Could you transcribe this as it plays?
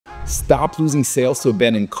Stop losing sales to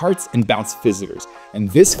abandoned carts and bounce visitors. In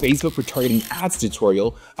this Facebook retargeting ads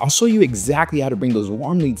tutorial, I'll show you exactly how to bring those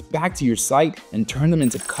warm leads back to your site and turn them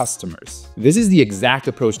into customers. This is the exact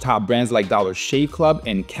approach top brands like Dollar Shave Club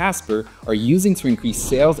and Casper are using to increase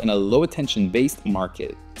sales in a low attention based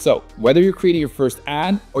market. So whether you're creating your first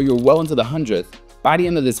ad or you're well into the 100th, by the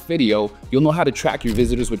end of this video, you'll know how to track your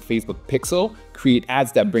visitors with Facebook Pixel, create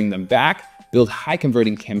ads that bring them back, build high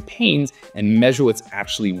converting campaigns, and measure what's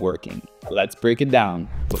actually working. Let's break it down.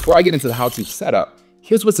 Before I get into the how-to setup,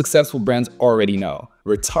 here's what successful brands already know.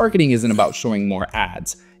 Retargeting isn't about showing more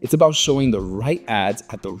ads. It's about showing the right ads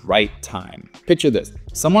at the right time. Picture this.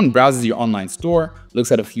 Someone browses your online store,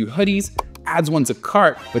 looks at a few hoodies, adds one to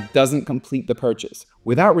cart, but doesn't complete the purchase.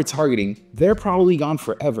 Without retargeting, they're probably gone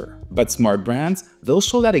forever. But smart brands, they'll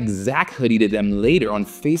show that exact hoodie to them later on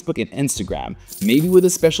Facebook and Instagram, maybe with a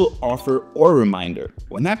special offer or reminder.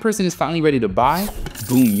 When that person is finally ready to buy,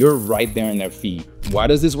 boom, you're right there in their feed. Why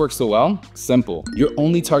does this work so well? Simple. You're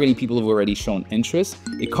only targeting people who've already shown interest.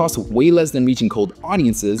 It costs way less than reaching cold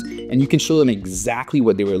audiences, and you can show them exactly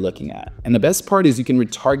what they were looking at. And the best part is you can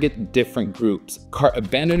retarget different groups. Cart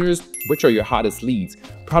abandoners, which are your hottest leads,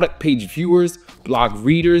 product page viewers, blog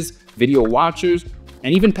readers, video watchers,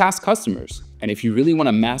 and even past customers. And if you really want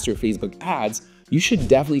to master Facebook ads, you should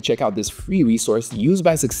definitely check out this free resource used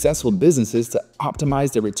by successful businesses to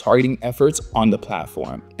optimize their retargeting efforts on the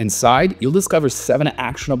platform. Inside, you'll discover 7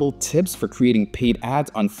 actionable tips for creating paid ads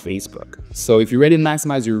on Facebook. So if you're ready to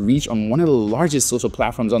maximize your reach on one of the largest social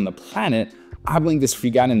platforms on the planet, I'll link this free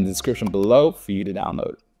guide in the description below for you to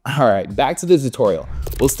download. Alright, back to the tutorial.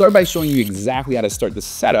 We'll start by showing you exactly how to start the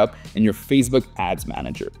setup in your Facebook Ads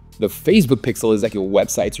Manager. The Facebook Pixel is like your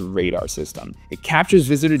website's radar system. It captures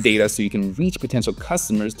visitor data so you can reach potential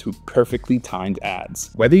customers through perfectly timed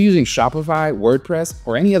ads. Whether you're using Shopify, WordPress,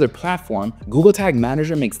 or any other platform, Google Tag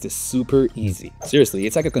Manager makes this super easy. Seriously,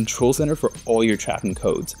 it's like a control center for all your tracking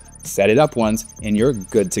codes. Set it up once and you're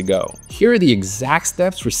good to go. Here are the exact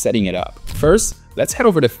steps for setting it up. First, let's head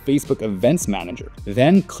over to Facebook Events Manager.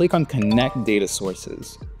 Then click on Connect Data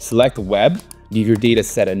Sources. Select Web, give your data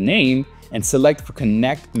set a name, and select for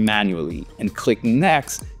Connect manually, and click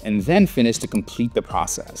Next, and then Finish to complete the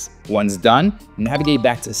process. Once done, navigate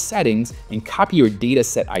back to Settings and copy your data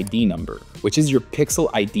set ID number, which is your Pixel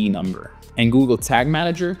ID number. And Google Tag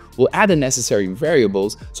Manager will add the necessary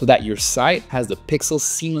variables so that your site has the pixel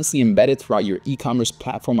seamlessly embedded throughout your e-commerce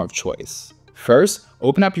platform of choice. First,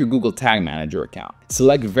 open up your Google Tag Manager account.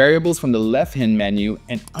 Select variables from the left-hand menu,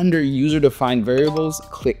 and under user-defined variables,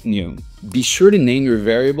 click New. Be sure to name your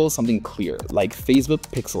variable something clear, like Facebook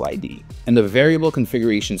Pixel ID. In the variable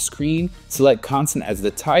configuration screen, select constant as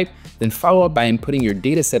the type, then follow up by inputting your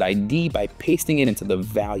dataset ID by pasting it into the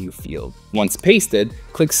value field. Once pasted,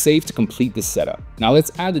 click Save to complete the setup. Now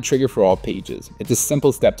let's add the trigger for all pages. It's a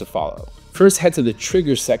simple step to follow. First, head to the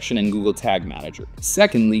Triggers section in Google Tag Manager.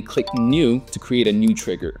 Secondly, click New to create a new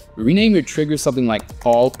trigger. Rename your trigger something like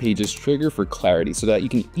All Pages Trigger for clarity so that you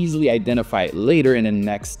can easily identify it later in the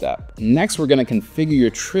next step. Next, we're going to configure your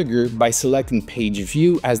trigger by selecting Page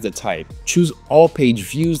View as the type. Choose All Page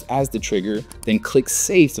Views as the trigger, then click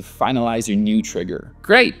Save to finalize your new trigger.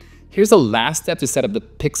 Great! Here's the last step to set up the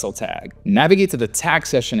pixel tag. Navigate to the tag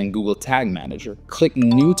section in Google Tag Manager. Click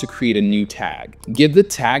New to create a new tag. Give the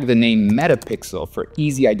tag the name MetaPixel for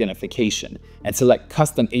easy identification, and select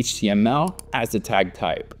Custom HTML as the tag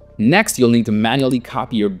type. Next, you'll need to manually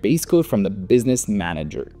copy your base code from the Business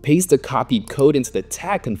Manager. Paste the copied code into the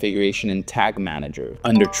tag configuration in Tag Manager.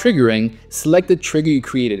 Under Triggering, select the trigger you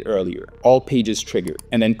created earlier, All Pages Trigger,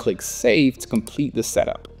 and then click Save to complete the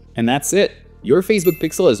setup. And that's it. Your Facebook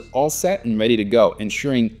Pixel is all set and ready to go,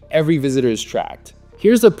 ensuring every visitor is tracked.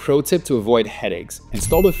 Here's a pro tip to avoid headaches.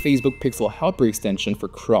 Install the Facebook Pixel Helper extension for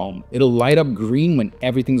Chrome. It'll light up green when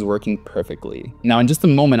everything's working perfectly. Now in just a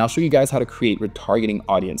moment, I'll show you guys how to create retargeting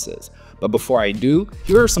audiences. But before I do,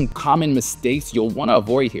 here are some common mistakes you'll want to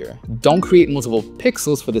avoid here. Don't create multiple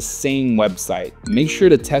pixels for the same website. Make sure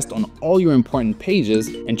to test on all your important pages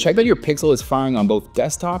and check that your pixel is firing on both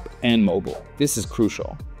desktop and mobile. This is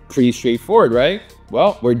crucial. Pretty straightforward, right?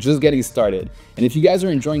 Well, we're just getting started. And if you guys are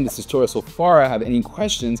enjoying this tutorial so far or have any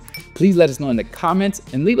questions, please let us know in the comments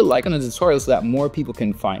and leave a like on the tutorial so that more people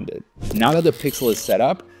can find it. Now that the pixel is set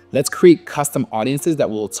up, let's create custom audiences that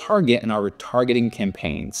we'll target in our retargeting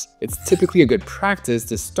campaigns. It's typically a good practice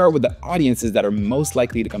to start with the audiences that are most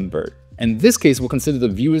likely to convert. In this case, we'll consider the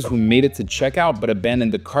viewers who made it to checkout but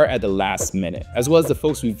abandoned the cart at the last minute, as well as the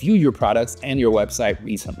folks who viewed your products and your website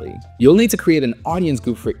recently. You'll need to create an audience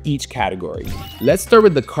group for each category. Let's start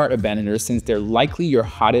with the cart abandoners since they're likely your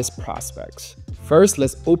hottest prospects. First,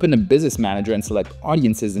 let's open a business manager and select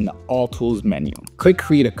audiences in the All Tools menu. Click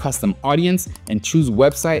Create a Custom Audience and choose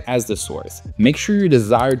Website as the source. Make sure your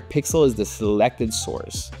desired pixel is the selected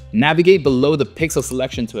source. Navigate below the pixel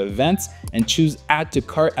selection to Events and choose Add to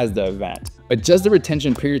Cart as the event. Adjust the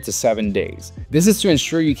retention period to 7 days. This is to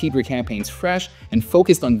ensure you keep your campaigns fresh and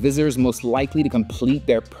focused on visitors most likely to complete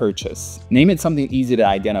their purchase. Name it something easy to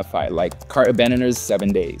identify, like Cart Abandoners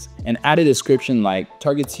 7 days, and add a description like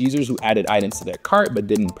targets users who added items to their cart but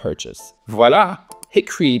didn't purchase. Voila! Hit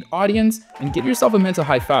Create Audience and give yourself a mental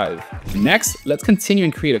high five. Next, let's continue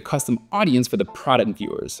and create a custom audience for the product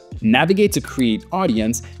viewers. Navigate to Create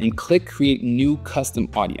Audience and click Create New Custom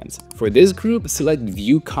Audience. For this group, select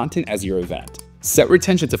View Content as your event. Set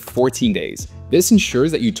retention to 14 days. This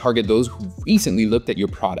ensures that you target those who recently looked at your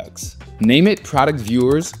products. Name it Product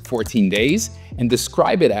Viewers 14 days and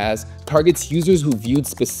describe it as targets users who viewed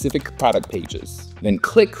specific product pages. Then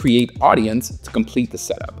click Create Audience to complete the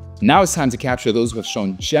setup. Now it's time to capture those who have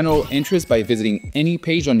shown general interest by visiting any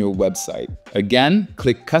page on your website. Again,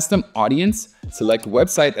 click Custom Audience, select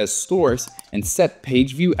Website as source, and set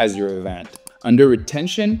Page View as your event. Under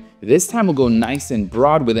retention, this time will go nice and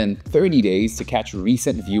broad within 30 days to catch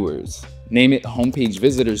recent viewers. Name it Homepage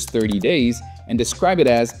Visitors 30 days and describe it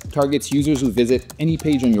as targets users who visit any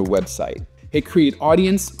page on your website. Hit Create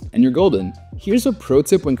Audience and you're golden. Here's a pro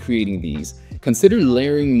tip when creating these. Consider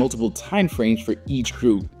layering multiple time frames for each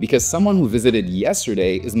group because someone who visited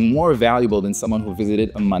yesterday is more valuable than someone who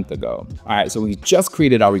visited a month ago. All right, so we just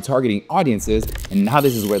created our retargeting audiences and now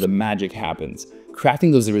this is where the magic happens.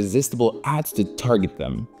 Crafting those irresistible ads to target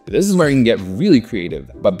them. This is where you can get really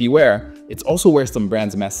creative, but beware, it's also where some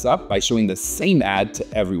brands mess up by showing the same ad to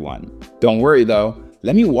everyone. Don't worry though,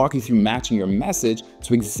 let me walk you through matching your message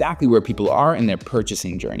to exactly where people are in their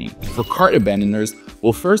purchasing journey. For cart abandoners,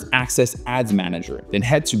 we'll first access Ads Manager, then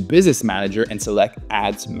head to Business Manager and select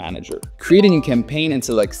Ads Manager. Create a new campaign and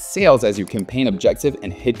select Sales as your campaign objective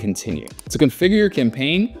and hit Continue. To configure your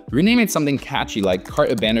campaign, rename it something catchy like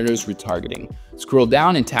Cart Abandoners Retargeting. Scroll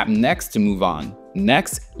down and tap Next to move on.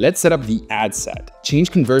 Next, let's set up the ad set.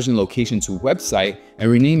 Change conversion location to website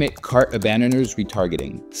and rename it Cart Abandoners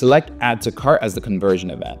Retargeting. Select Add to Cart as the conversion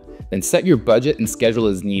event. Then set your budget and schedule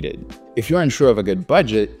as needed. If you're unsure of a good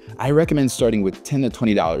budget, I recommend starting with $10 to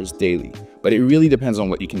 $20 daily, but it really depends on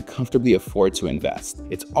what you can comfortably afford to invest.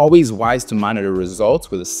 It's always wise to monitor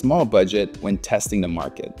results with a small budget when testing the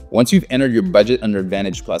market. Once you've entered your budget under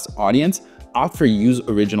Advantage Plus Audience, opt for Use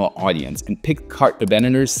Original Audience and pick Cart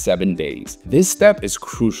Abandoners 7 days. This step is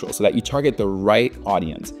crucial so that you target the right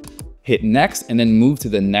audience. Hit Next and then move to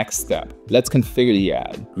the next step. Let's configure the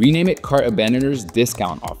ad. Rename it Cart Abandoners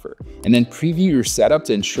Discount Offer and then preview your setup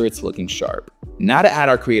to ensure it's looking sharp. Now to add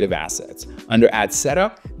our creative assets. Under Ad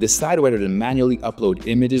Setup, decide whether to manually upload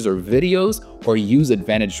images or videos or use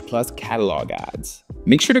Advantage Plus catalog ads.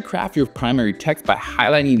 Make sure to craft your primary text by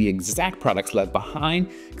highlighting the exact products left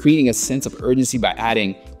behind, creating a sense of urgency by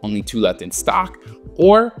adding only 2 left in stock,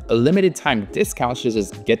 or a limited time discount such as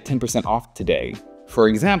get 10% off today. For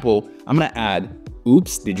example, I'm gonna add,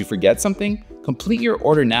 oops, did you forget something? Complete your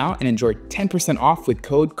order now and enjoy 10% off with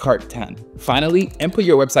code CART10. Finally, input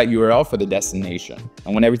your website URL for the destination.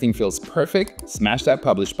 And when everything feels perfect, smash that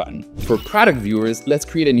publish button. For product viewers, let's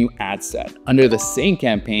create a new ad set. Under the same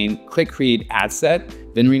campaign, click Create Ad Set,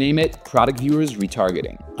 then rename it Product Viewers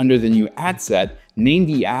Retargeting. Under the new ad set, name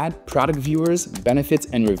the ad Product Viewers, Benefits,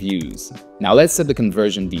 and Reviews. Now let's set the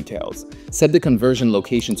conversion details. Set the conversion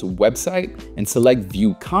location to website and select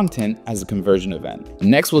View Content as a conversion event.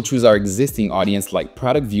 Next, we'll choose our existing audience like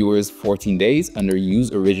Product Viewers 14 days under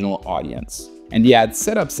Use Original Audience. In the ad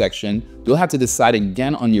setup section, you'll have to decide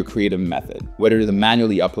again on your creative method, whether to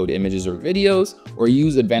manually upload images or videos or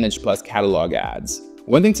use Advantage Plus catalog ads.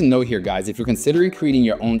 One thing to note here, guys, if you're considering creating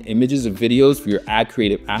your own images or videos for your ad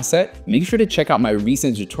creative asset, make sure to check out my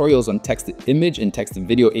recent tutorials on text-to-image and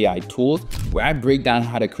text-to-video AI tools, where I break down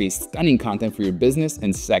how to create stunning content for your business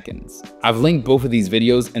in seconds. I've linked both of these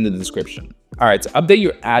videos in the description. All right, to update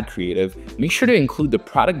your ad creative, make sure to include the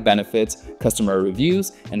product benefits, customer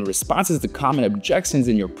reviews, and responses to common objections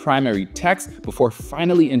in your primary text before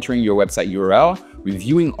finally entering your website URL,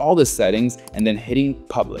 reviewing all the settings, and then hitting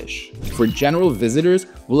publish. For general visitors,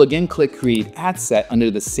 we'll again click Create Ad Set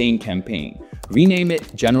under the same campaign. Rename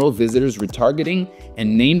it General Visitors Retargeting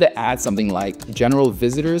and name the ad something like General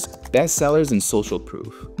Visitors, Bestsellers, and Social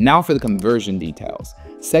Proof. Now for the conversion details.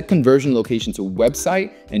 Set conversion location to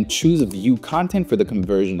website and choose view content for the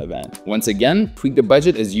conversion event. Once again, tweak the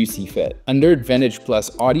budget as you see fit. Under Advantage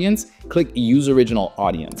Plus Audience, click Use Original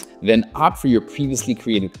Audience. Then opt for your previously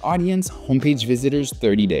created audience, homepage visitors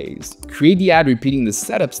 30 days. Create the ad repeating the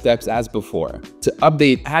setup steps as before. To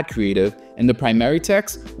update ad creative, in the primary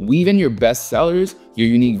text, weave in your best sellers, your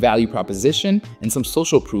unique value proposition, and some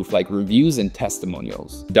social proof like reviews and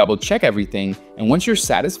testimonials. Double check everything, and once you're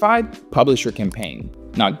satisfied, publish your campaign.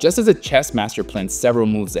 Now, just as a chess master plans several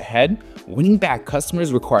moves ahead, winning back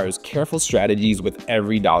customers requires careful strategies with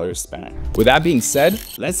every dollar spent. With that being said,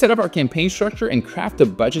 let's set up our campaign structure and craft a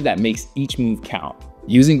budget that makes each move count.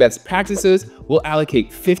 Using best practices, we'll allocate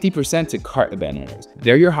 50% to cart abandoners.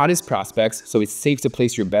 They're your hottest prospects, so it's safe to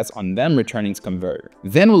place your bets on them returning to convert.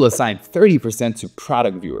 Then we'll assign 30% to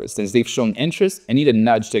product viewers since they've shown interest and need a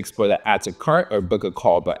nudge to explore the add to cart or book a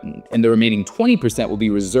call button. And the remaining 20% will be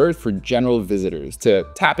reserved for general visitors to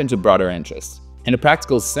tap into broader interests. In a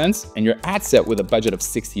practical sense, and your ad set with a budget of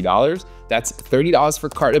 $60, that's $30 for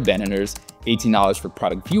cart abandoners, $18 for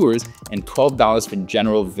product viewers, and $12 for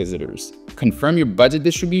general visitors. Confirm your budget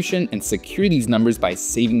distribution and secure these numbers by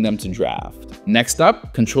saving them to draft. Next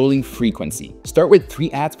up, controlling frequency. Start with 3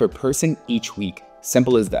 ads per person each week.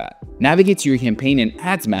 Simple as that. Navigate to your campaign in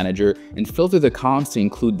Ads Manager and filter the columns to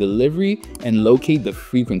include delivery and locate the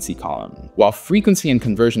frequency column. While frequency and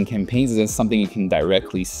conversion campaigns isn't something you can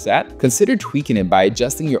directly set, consider tweaking it by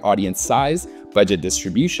adjusting your audience size, budget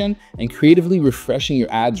distribution, and creatively refreshing your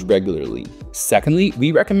ads regularly. Secondly,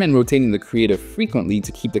 we recommend rotating the creative frequently to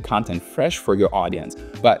keep the content fresh for your audience,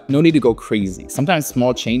 but no need to go crazy. Sometimes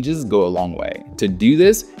small changes go a long way. To do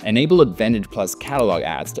this, enable Advantage Plus catalog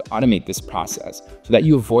ads to automate this process so that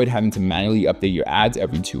you avoid having to manually update your ads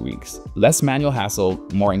every 2 weeks. Less manual hassle,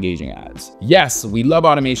 more engaging ads. Yes, we love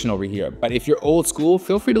automation over here, but if you're old school,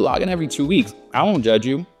 feel free to log in every 2 weeks. I won't judge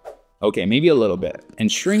you. Okay, maybe a little bit.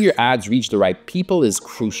 Ensuring your ads reach the right people is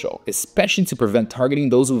crucial, especially to prevent targeting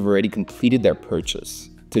those who've already completed their purchase.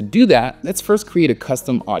 To do that, let's first create a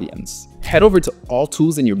custom audience. Head over to All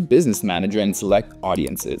Tools in your Business Manager and select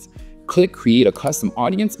Audiences. Click Create a Custom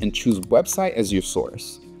Audience and choose Website as your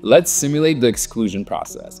source. Let's simulate the exclusion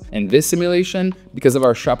process. In this simulation, because of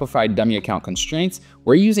our Shopify dummy account constraints,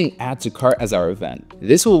 we're using Add to Cart as our event.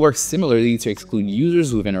 This will work similarly to exclude users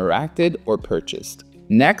who've interacted or purchased.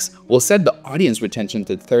 Next, we'll set the audience retention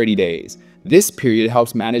to 30 days. This period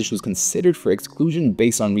helps manage who's considered for exclusion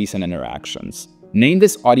based on recent interactions. Name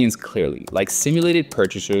this audience clearly, like simulated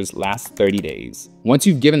purchasers last 30 days. Once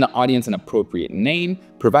you've given the audience an appropriate name,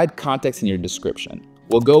 provide context in your description.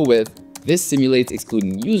 We'll go with, this simulates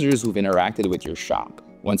excluding users who've interacted with your shop.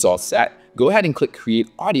 Once all set, go ahead and click Create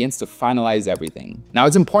Audience to finalize everything. Now,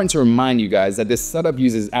 it's important to remind you guys that this setup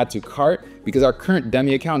uses Add to Cart because our current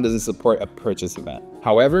dummy account doesn't support a purchase event.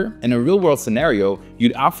 However, in a real-world scenario,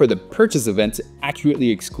 you'd opt for the purchase event to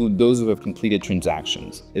accurately exclude those who have completed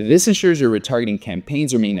transactions. This ensures your retargeting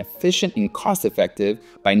campaigns remain efficient and cost-effective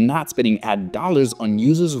by not spending ad dollars on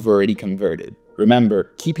users who've already converted.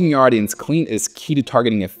 Remember, keeping your audience clean is key to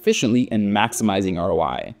targeting efficiently and maximizing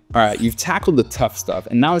ROI. All right, you've tackled the tough stuff,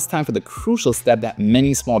 and now it's time for the crucial step that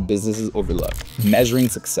many small businesses overlook: measuring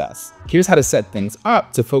success. Here's how to set things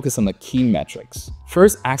up to focus on the key metrics.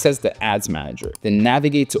 First, access the Ads Manager, then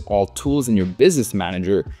navigate to All Tools in your Business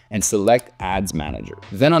Manager and select Ads Manager.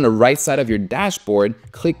 Then on the right side of your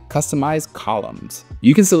dashboard, click Customize Columns.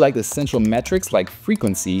 You can select essential metrics like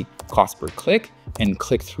frequency, cost per click, and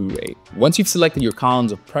click-through rate. Once you've selected your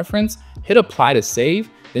columns of preference, hit Apply to save,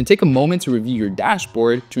 then take a moment to review your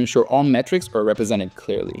dashboard to ensure all metrics are represented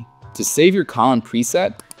clearly. To save your column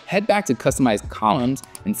preset, head back to Customize Columns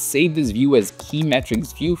and save this view as Key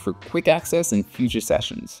Metrics View for quick access in future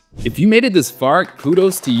sessions. If you made it this far,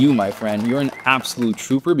 kudos to you, my friend. You're an absolute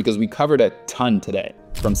trooper because we covered a ton today.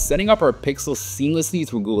 From setting up our pixels seamlessly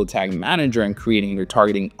through Google Tag Manager and creating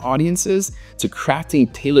retargeting audiences, to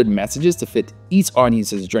crafting tailored messages to fit each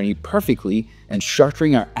audience's journey perfectly, and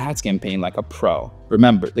structuring our ads campaign like a pro.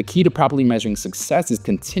 Remember, the key to properly measuring success is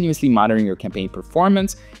continuously monitoring your campaign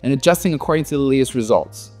performance and adjusting according to the latest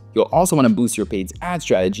results. You'll also want to boost your paid ad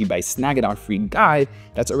strategy by snagging our free guide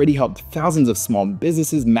that's already helped thousands of small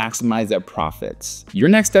businesses maximize their profits. Your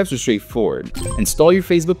next steps are straightforward. Install your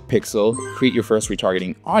Facebook pixel, create your first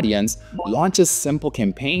retargeting audience, launch a simple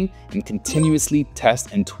campaign, and continuously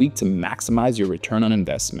test and tweak to maximize your return on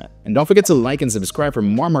investment. And don't forget to like and subscribe for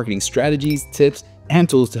more marketing strategies, tips, and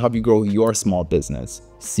tools to help you grow your small business.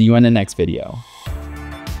 See you in the next video.